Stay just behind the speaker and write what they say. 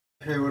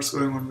Hey, what's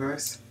going on,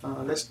 guys?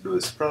 Let's do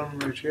this problem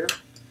right here.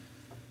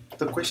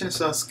 The question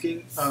is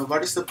asking,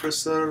 what is the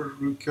pressure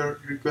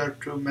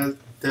required to melt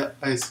the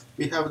ice?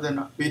 We have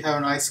an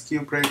ice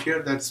cube right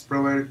here that's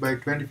provided by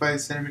 25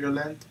 centimeter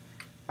length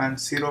and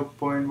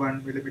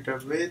 0.1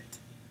 millimeter width,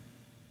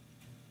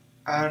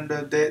 and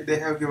they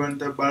have given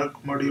the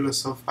bulk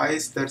modulus of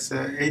ice that's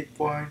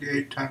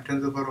 8.8 times 10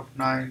 to the power of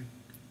 9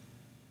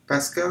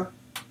 Pascal.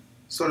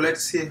 So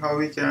let's see how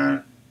we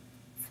can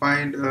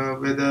find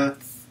whether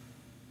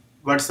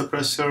what's the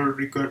pressure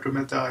required to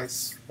melt the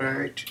ice,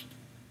 right?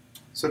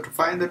 So to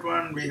find that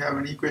one, we have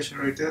an equation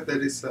right there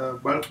that is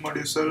bulk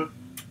modulus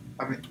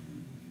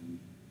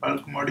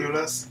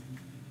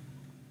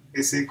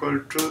is equal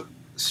to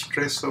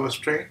stress over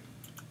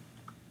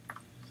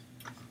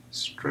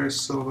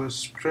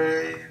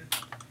strain,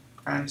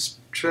 and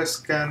stress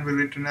can be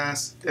written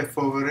as F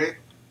over A,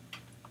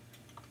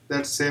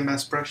 that's same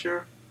as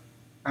pressure,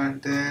 and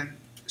then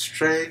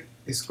strain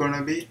is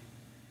gonna be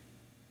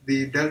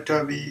the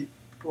delta V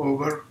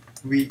over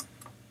V,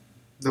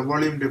 the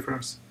volume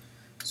difference.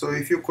 So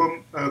if you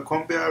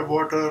compare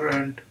water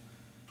and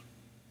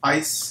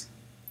ice,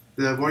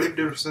 the volume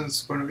difference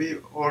is going to be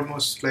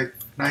almost like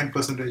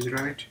 9%,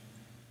 right?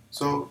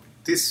 So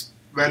this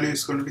value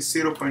is going to be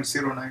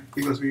 0.09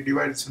 because we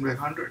divide it by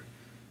 100.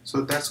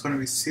 So that's going to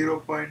be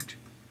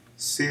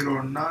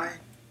 0.09,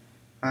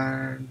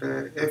 and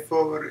F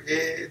over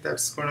A,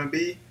 that's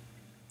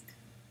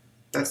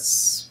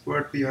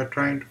what we are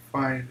trying to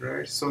find,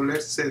 right? So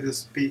let's say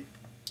this P.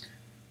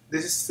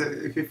 This is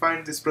if you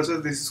find this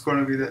pressure, this is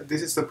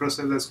the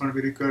pressure that's going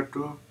to be required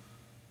to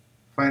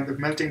find the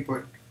melting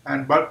point,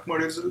 and bulk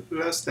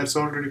modulus that's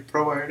already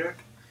provided,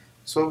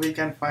 so we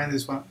can find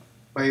this one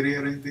by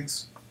rearranging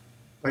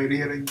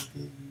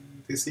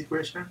this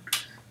equation.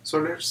 So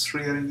let's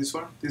rearrange this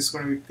one. This is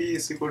going to be P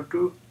is equal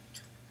to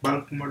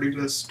bulk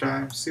modulus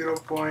times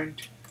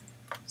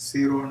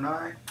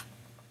 0.09,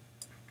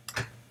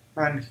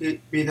 and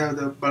we have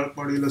the bulk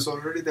modulus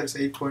already, that's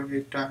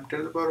 8.8 times 10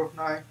 to the power of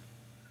 9,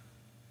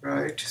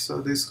 right?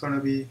 So this is going to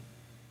be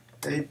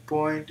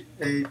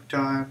 8.8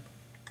 times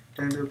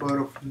 10 to the power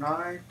of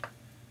 9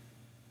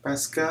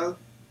 Pascal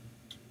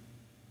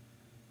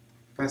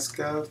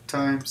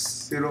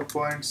times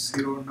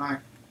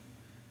 0.09,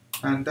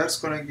 and that's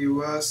going to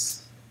give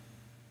us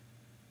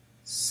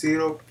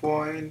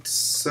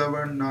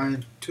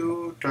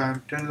 0.792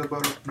 times 10 to the power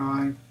of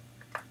 9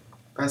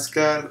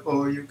 Pascal,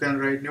 or you can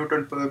write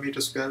Newton per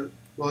meter square.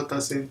 Both are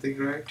same thing,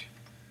 right?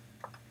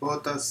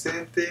 Both are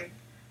same thing.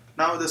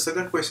 Now the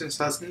second question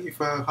is asking, if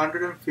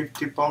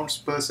 150 pounds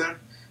person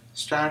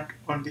stand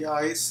on the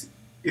ice,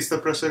 is the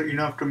pressure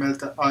enough to melt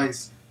the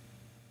ice?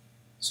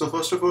 So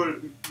first of all,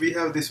 we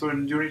have this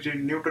one unit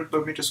in Newton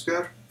per meter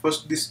square.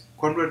 First,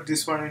 convert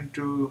this one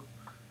into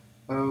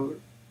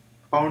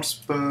pounds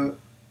per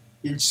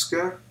inch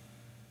square,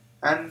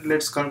 and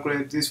let's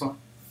calculate this one,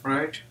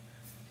 right?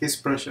 His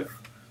pressure,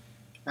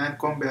 and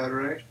compare,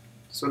 right?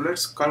 So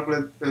let's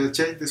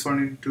change this one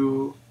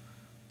into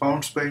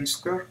pounds per inch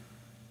square.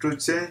 To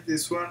change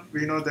this one,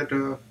 we know that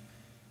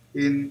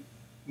in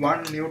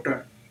 1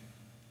 Newton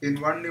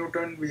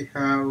we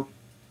have,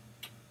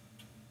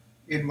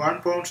 in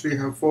 1 pounds we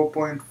have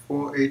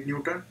 4.48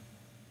 Newton.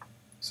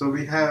 So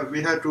we have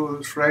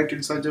to write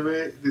in such a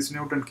way this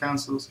Newton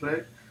cancels,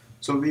 right?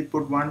 So we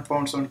put 1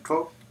 pounds on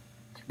top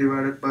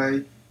divided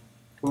by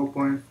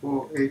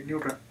 4.48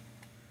 Newton.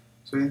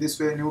 So in this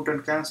way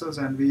Newton cancels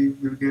and we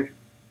will get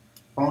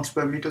pounds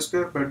per meter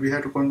square, but we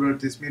have to convert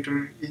this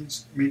meter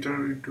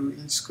into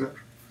inch square.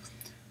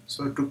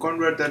 So to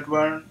convert that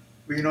one,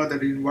 we know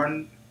that in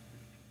 1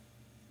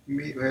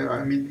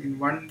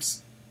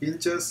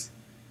 inches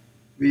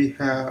we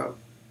have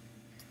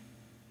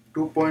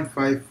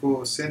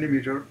 2.54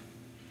 centimeter,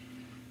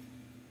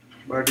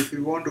 but if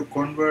you want to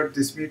convert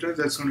this meter,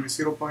 that's going to be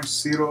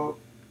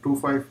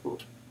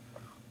 0.0254.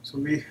 So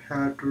we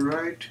have to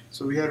write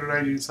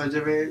in such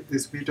a way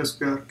this meter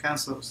square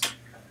cancels.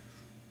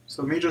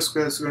 So meter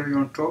square is going to be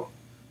on top,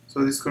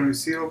 so this is going to be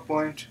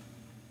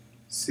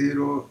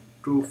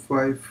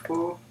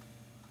 0.0254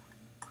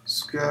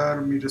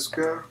 square meter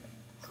square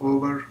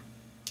over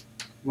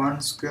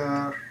 1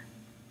 square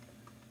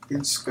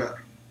inch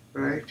square,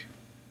 right?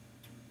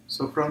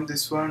 So from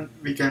this one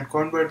we can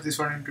convert this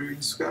one into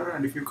inch square,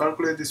 and if you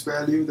calculate this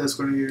value, that's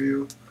going to give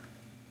you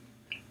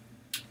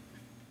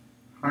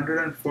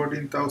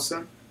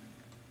 114,000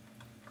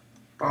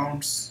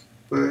 pounds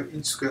per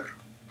inch square.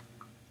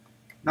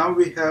 Now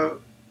we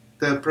have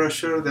the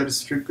pressure that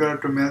is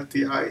required to melt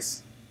the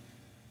ice.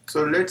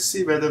 So let's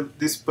see whether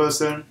this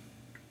person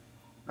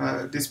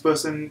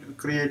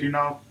create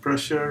enough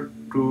pressure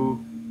to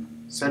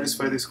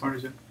satisfy this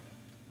condition.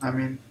 I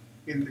mean,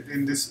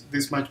 in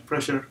this much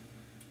pressure,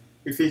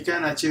 if he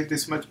can achieve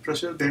this much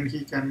pressure, then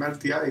he can melt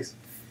the ice.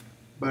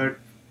 But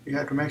we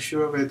have to make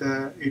sure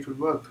whether it will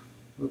work.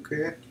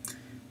 Okay,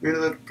 we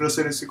know that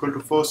pressure is equal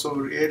to force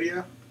over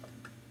area.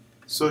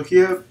 So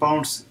here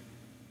pounds,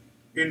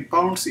 in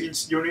pounds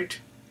each unit,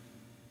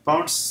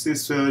 pounds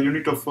is a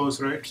unit of force,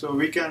 right? So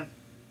we can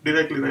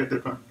directly write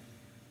that one.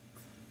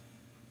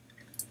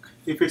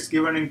 if it's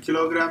given in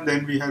kilogram,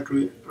 then we have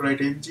to write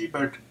mg,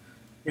 but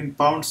in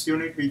pounds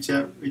unit we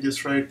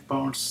just write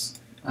pounds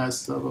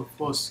as our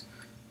force.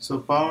 So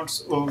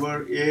pounds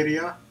over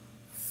area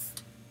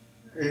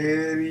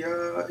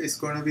is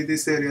going to be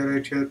this area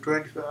right here,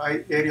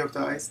 25 area of the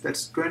ice,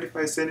 that's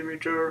 25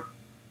 centimeter,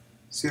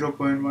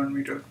 0.1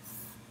 meter.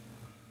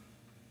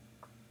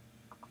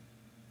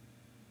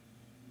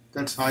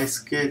 That's ice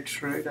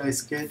skate, right? Ice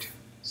skate.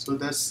 So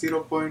that's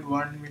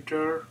 0.1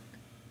 meter,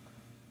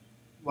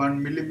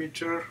 1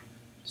 millimeter.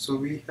 So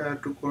we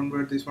have to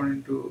convert this one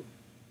into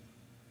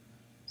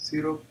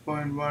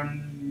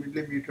 0.1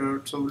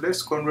 millimeter. So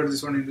let's convert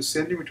this one into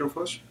centimeter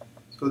first.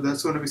 So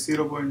that's going to be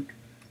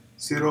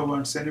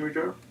 0.01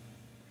 centimeter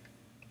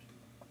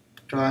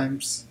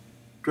times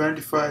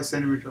 25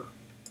 centimeter.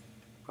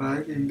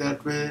 Right? In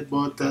that way,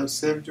 both have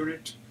same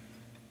unit,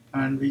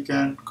 and we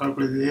can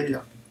calculate the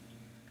area.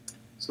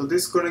 So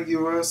this is going to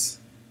give us,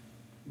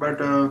 but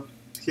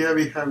here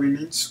we have in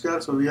inch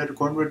square, so we have to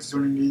convert this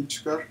one into inch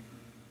square,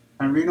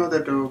 and we know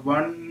that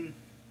 1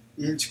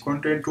 inch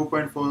contains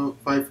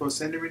 2.454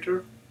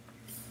 centimeter.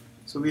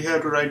 So we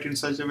have to write in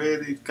such a way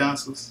that it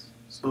cancels.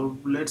 So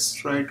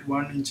let's write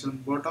 1 inch on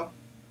bottom,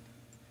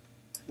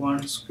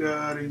 1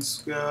 square inch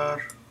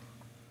square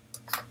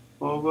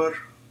over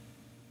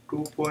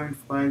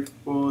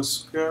 2.54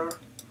 square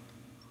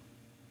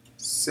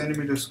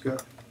centimeter square.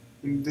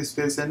 In this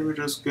way,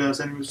 centimeter square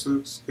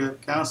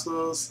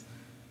cancels,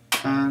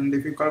 and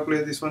if you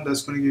calculate this one,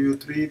 that's going to give you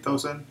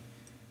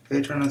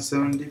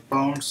 3,870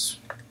 pounds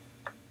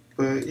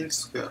per inch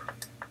square.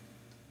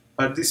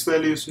 But this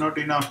value is not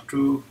enough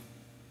to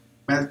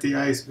melt the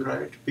ice,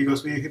 right?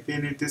 Because we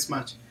need this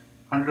much,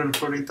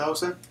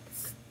 140,000,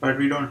 but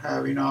we don't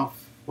have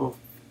enough of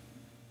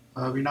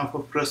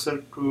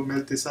pressure to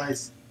melt this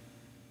ice.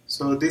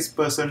 So this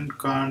person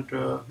can't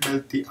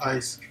melt the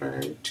ice,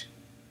 right?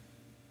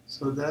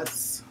 So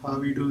that's how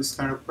we do this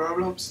kind of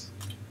problems.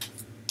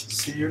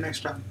 See you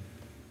next time.